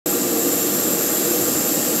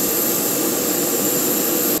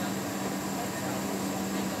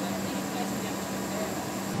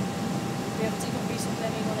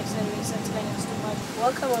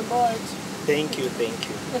aboard. Thank you, thank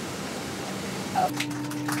you.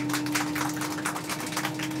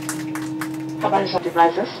 Combination of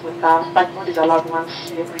devices with flight mode is allowed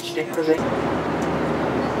once you have reached the cruising.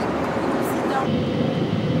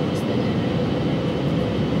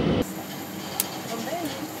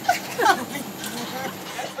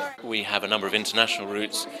 We have a number of international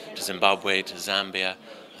routes to Zimbabwe, to Zambia,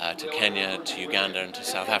 to Kenya, to Uganda and to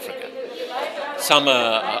South Africa. Some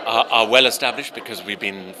are well established because we've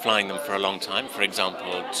been flying them for a long time, for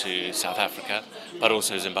example to South Africa, but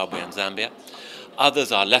also Zimbabwe and Zambia.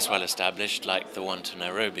 Others are less well established, like the one to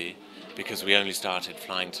Nairobi, because we only started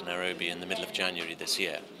flying to Nairobi in the middle of January this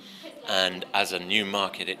year. And as a new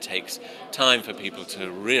market, it takes time for people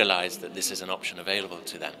to realize that this is an option available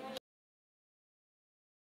to them.